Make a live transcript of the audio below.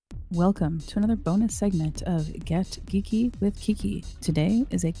Welcome to another bonus segment of Get Geeky with Kiki. Today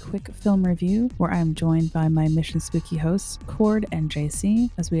is a quick film review where I am joined by my Mission Spooky hosts, Cord and JC,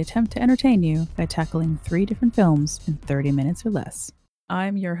 as we attempt to entertain you by tackling 3 different films in 30 minutes or less.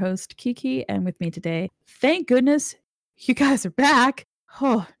 I'm your host, Kiki, and with me today, thank goodness you guys are back.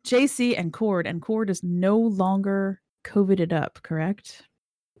 Oh, JC and Cord is no longer COVIDed up, correct?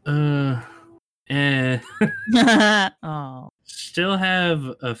 Oh. Still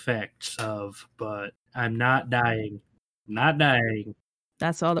have effects of, but I'm not dying. Not dying.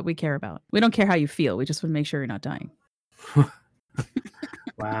 That's all that we care about. We don't care how you feel. We just want to make sure you're not dying.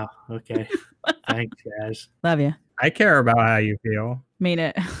 Wow. Okay. Thanks, guys. Love you. I care about how you feel. Mean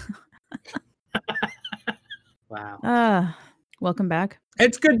it. Wow. Welcome back.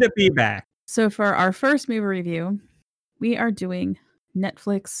 It's good to be back. So for our first movie review, we are doing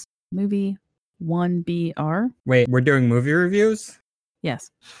Netflix movie 1BR. Wait, we're doing movie reviews?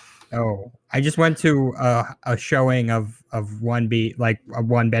 Yes. Oh, I just went to a showing of 1B, like a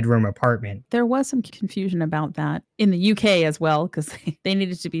 1-bedroom apartment. There was some confusion about that in the UK as well, because they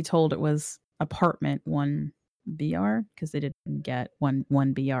needed to be told it was apartment 1BR, because they didn't get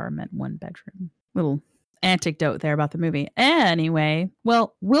 1BR meant 1 bedroom. Little anecdote there about the movie. Anyway,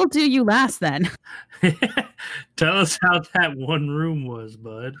 well, we'll do you last then. Tell us how that one room was,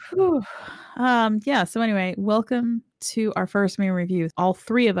 bud. Yeah, so anyway, welcome to our first movie review. All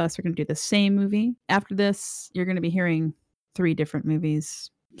 3 of us are going to do the same movie. After this, you're going to be hearing 3 different movies.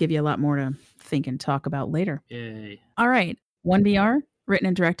 Give you a lot more to think and talk about later. Yay. All right, 1BR, written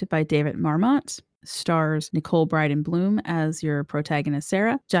and directed by David Marmot. Stars Nicole Bryden Bloom as your protagonist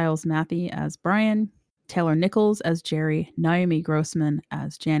Sarah, Giles Matthey as Brian, Taylor Nichols as Jerry, Naomi Grossman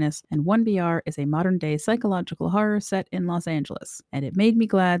as Janice, and 1BR is a modern-day psychological horror set in Los Angeles, and it made me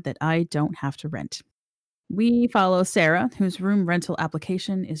glad that I don't have to rent. We follow Sarah, whose room rental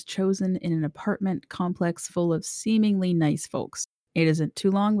application is chosen in an apartment complex full of seemingly nice folks. It isn't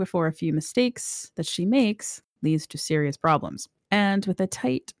too long before a few mistakes that she makes leads to serious problems. And with a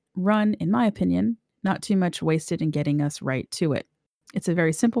tight run, in my opinion, not too much wasted in getting us right to it. It's a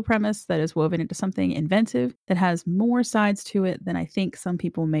very simple premise that is woven into something inventive that has more sides to it than I think some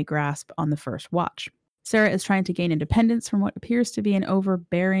people may grasp on the first watch. Sarah is trying to gain independence from what appears to be an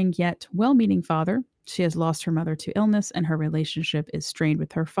overbearing yet well-meaning father. She has lost her mother to illness, and her relationship is strained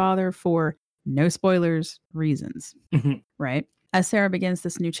with her father for, no spoilers, reasons. Right? As Sarah begins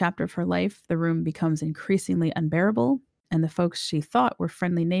this new chapter of her life, the room becomes increasingly unbearable, and the folks she thought were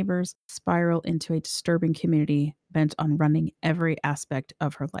friendly neighbors spiral into a disturbing community bent on running every aspect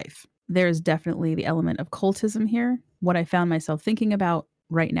of her life. There is definitely the element of cultism here. What I found myself thinking about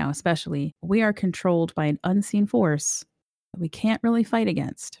right now especially, we are controlled by an unseen force that we can't really fight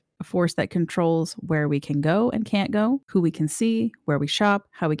against. A force that controls where we can go and can't go, who we can see, where we shop,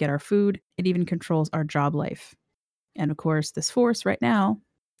 how we get our food. It even controls our job life. And of course, this force right now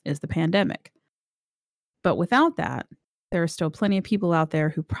is the pandemic. But without that, there are still plenty of people out there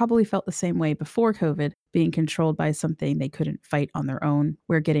who probably felt the same way before COVID, being controlled by something they couldn't fight on their own,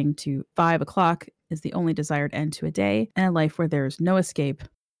 where getting to 5 o'clock is the only desired end to a day, and a life where there is no escape,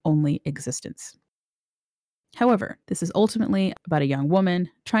 only existence. However, this is ultimately about a young woman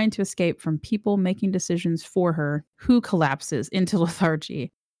trying to escape from people making decisions for her, who collapses into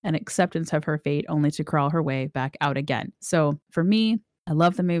lethargy and acceptance of her fate only to crawl her way back out again. So for me, I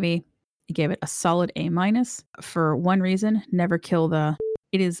love the movie. I gave it a solid A-. For one reason, never kill the...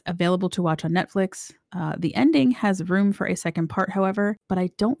 It is available to watch on Netflix. The ending has room for a second part, however, but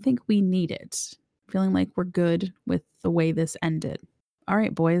I don't think we need it. Feeling like we're good with the way this ended. All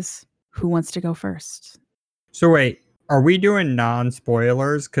right, boys, who wants to go first? So wait, are we doing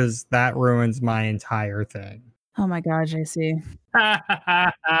non-spoilers? Because that ruins my entire thing. Oh my God, JC.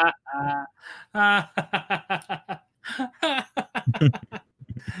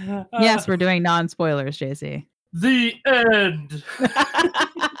 Yes, we're doing non-spoilers, JC. The end.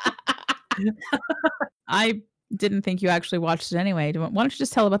 I didn't think you actually watched it anyway. Why don't you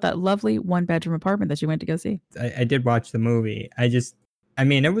just tell about that lovely 1-bedroom apartment that you went to go see? I did watch the movie.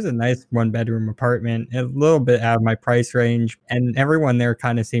 It was a nice 1-bedroom apartment, a little bit out of my price range, and everyone there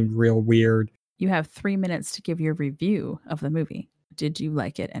kind of seemed real weird. You have 3 minutes to give your review of the movie. Did you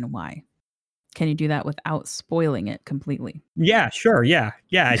like it and why? Can you do that without spoiling it completely? Yeah, sure. Yeah,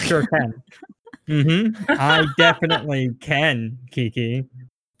 I sure can. I definitely can, Kiki.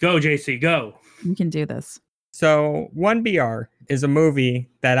 Go, JC, go. You can do this. So 1BR is a movie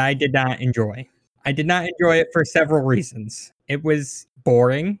that I did not enjoy. I did not enjoy it for several reasons. It was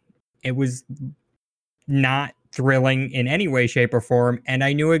boring. It was not thrilling in any way, shape, or form. And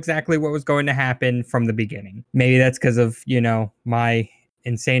I knew exactly what was going to happen from the beginning. Maybe that's because of, my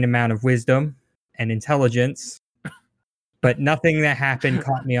insane amount of wisdom and intelligence, but nothing that happened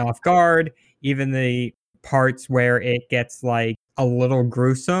caught me off guard. Even the parts where it gets like a little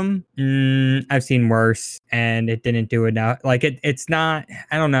gruesome, I've seen worse, and it didn't do enough. Like it's not.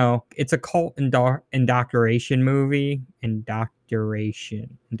 I don't know. It's a cult indoctrination movie.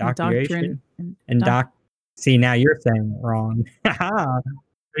 Indoctrination. See, now you're saying it wrong.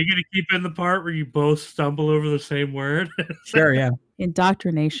 Are you going to keep in the part where you both stumble over the same word? Sure, yeah.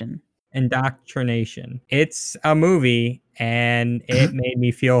 Indoctrination. It's a movie, and it made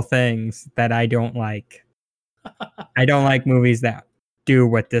me feel things that I don't like. I don't like movies that do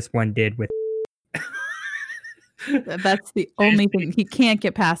what this one did with. That's the only thing. He can't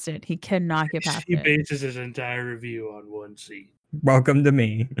get past it. He cannot get past He it. bases his entire review on one scene. Welcome to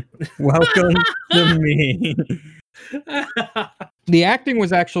me. Welcome to me. The acting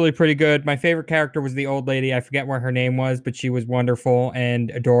was actually pretty good. My favorite character was the old lady. I forget what her name was, but she was wonderful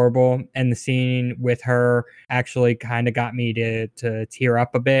and adorable. And the scene with her actually kind of got me to tear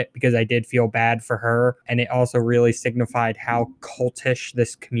up a bit because I did feel bad for her. And it also really signified how cultish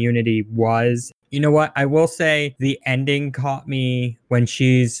this community was. You know what? I will say the ending caught me when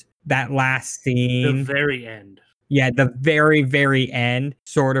she's that last scene. The very end. Yeah, the very, very end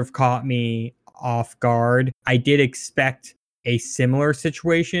sort of caught me off guard. I did expect a similar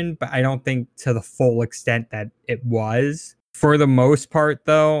situation, but I don't think to the full extent that it was. For the most part,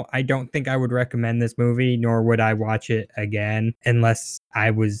 though, I don't think I would recommend this movie, nor would I watch it again unless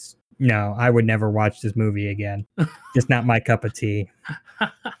I was. No, I would never watch this movie again. Just not my cup of tea.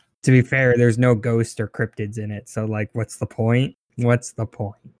 To be fair, there's no ghost or cryptids in it. So, like, what's the point? What's the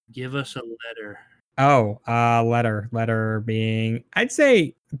point? Give us a letter. Oh, letter being, I'd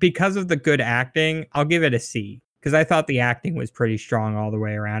say because of the good acting, I'll give it a C because I thought the acting was pretty strong all the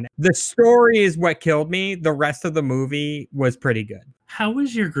way around. The story is what killed me. The rest of the movie was pretty good. How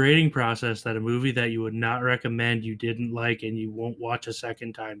is your grading process that a movie that you would not recommend, you didn't like, and you won't watch a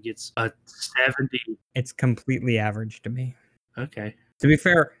second time gets a 70? It's completely average to me. Okay. To be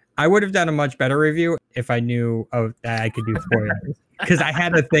fair, I would have done a much better review if I knew that I could do spoilers. Because I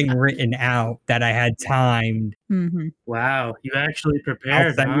had a thing written out that I had timed. Mm-hmm. Wow, you actually prepared.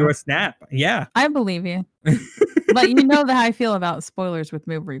 I'll send you a snap. Yeah. I believe you. But you know how I feel about spoilers with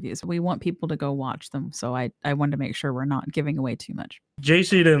movie reviews. We want people to go watch them. So I wanted to make sure we're not giving away too much.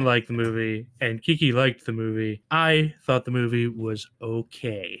 JC didn't like the movie, and Kiki liked the movie. I thought the movie was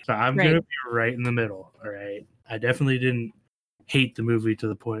okay. So I'm going to be right in the middle, all right? I definitely didn't hate the movie to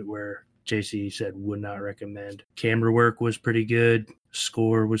the point where JC said would not recommend. Camera work was pretty good.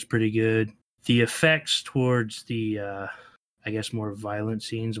 Score was pretty good. The effects towards the, I guess, more violent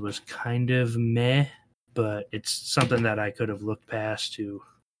scenes was kind of meh, but it's something that I could have looked past to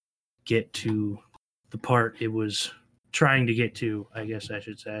get to the part it was trying to get to, I guess I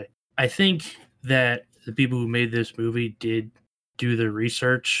should say. I think that the people who made this movie did do the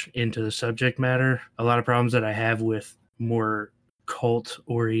research into the subject matter. A lot of problems that I have with more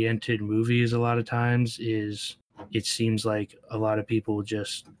cult-oriented movies a lot of times is it seems like a lot of people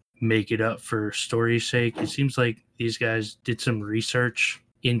just make it up for story's sake. It seems like these guys did some research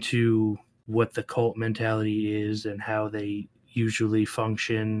into what the cult mentality is and how they usually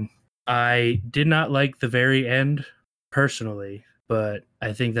function. I did not like the very end personally, but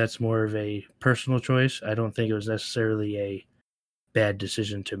I think that's more of a personal choice. I don't think it was necessarily a bad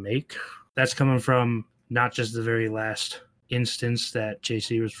decision to make. That's coming from not just the very last instance that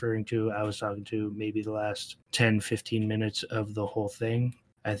JC was referring to. I was talking to maybe the last 10, 15 minutes of the whole thing.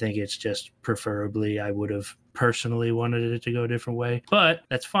 I think it's just preferably I would have personally wanted it to go a different way. But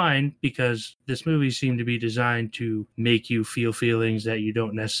that's fine because this movie seemed to be designed to make you feel feelings that you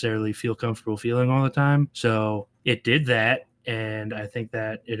don't necessarily feel comfortable feeling all the time. So it did that. And I think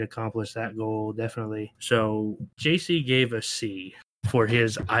that it accomplished that goal, definitely. So JC gave a C for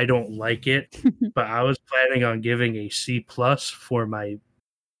his I don't like it, but I was planning on giving a C plus for my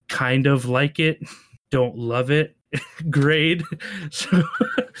kind of like it, don't love it grade. So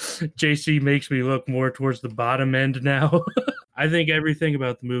JC makes me look more towards the bottom end now. I think everything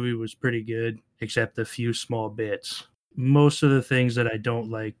about the movie was pretty good, except a few small bits. Most of the things that I don't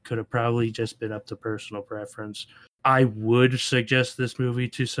like could have probably just been up to personal preference. I would suggest this movie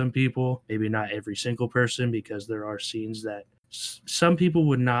to some people, maybe not every single person, because there are scenes that some people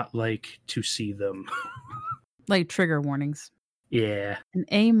would not like to see them. Like trigger warnings. Yeah. An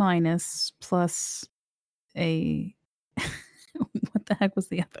A minus plus a what the heck was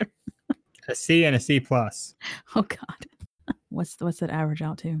the other? A C and a C plus. Oh God. What's that average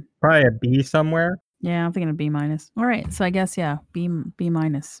out to? Probably a B somewhere. Yeah, I'm thinking a B minus. All right. So I guess B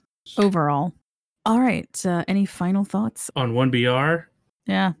minus overall. All right. Any final thoughts? On 1BR,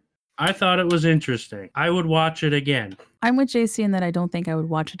 Yeah. I thought it was interesting. I would watch it again. I'm with JC in that I don't think I would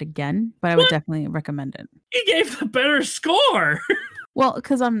watch it again, but I would definitely recommend it. He gave the better score. Well,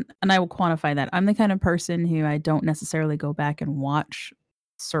 because and I will quantify that. I'm the kind of person who I don't necessarily go back and watch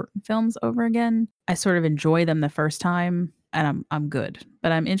certain films over again. I sort of enjoy them the first time and I'm good.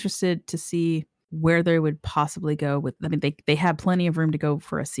 But I'm interested to see where they would possibly go with. I mean, they have plenty of room to go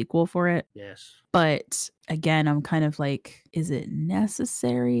for a sequel for it. Yes. But again, I'm kind of like, is it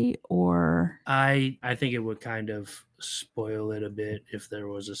necessary or I think it would kind of spoil it a bit if there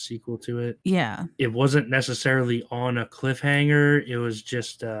was a sequel to it. yeah. It wasn't necessarily on a cliffhanger. It was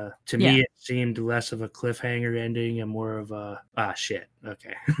just to me it seemed less of a cliffhanger ending and more of a shit.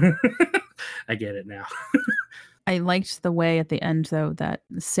 Okay. I get it now. I liked the way at the end, though, that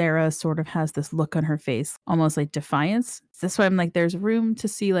Sarah sort of has this look on her face, almost like defiance. That's why I'm like, there's room to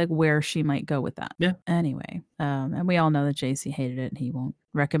see like where she might go with that. Yeah. Anyway, and we all know that JC hated it and he won't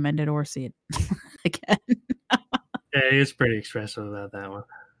recommend it or see it again. Yeah, he was pretty expressive about that one.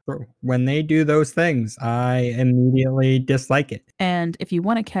 When they do those things, I immediately dislike it. And if you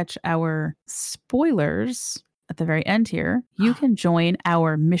want to catch our spoilers at the very end here, you can join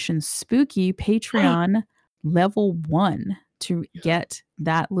our Mission Spooky Patreon level 1 to get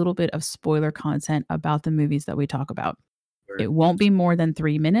that little bit of spoiler content about the movies that we talk about. It won't be more than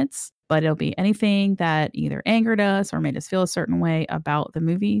 3 minutes, but it'll be anything that either angered us or made us feel a certain way about the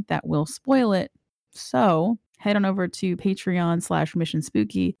movie that will spoil it. So head on over to Patreon/Mission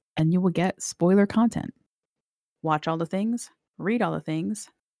Spooky and you will get spoiler content. Watch all the things, read all the things,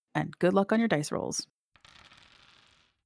 and good luck on your dice rolls.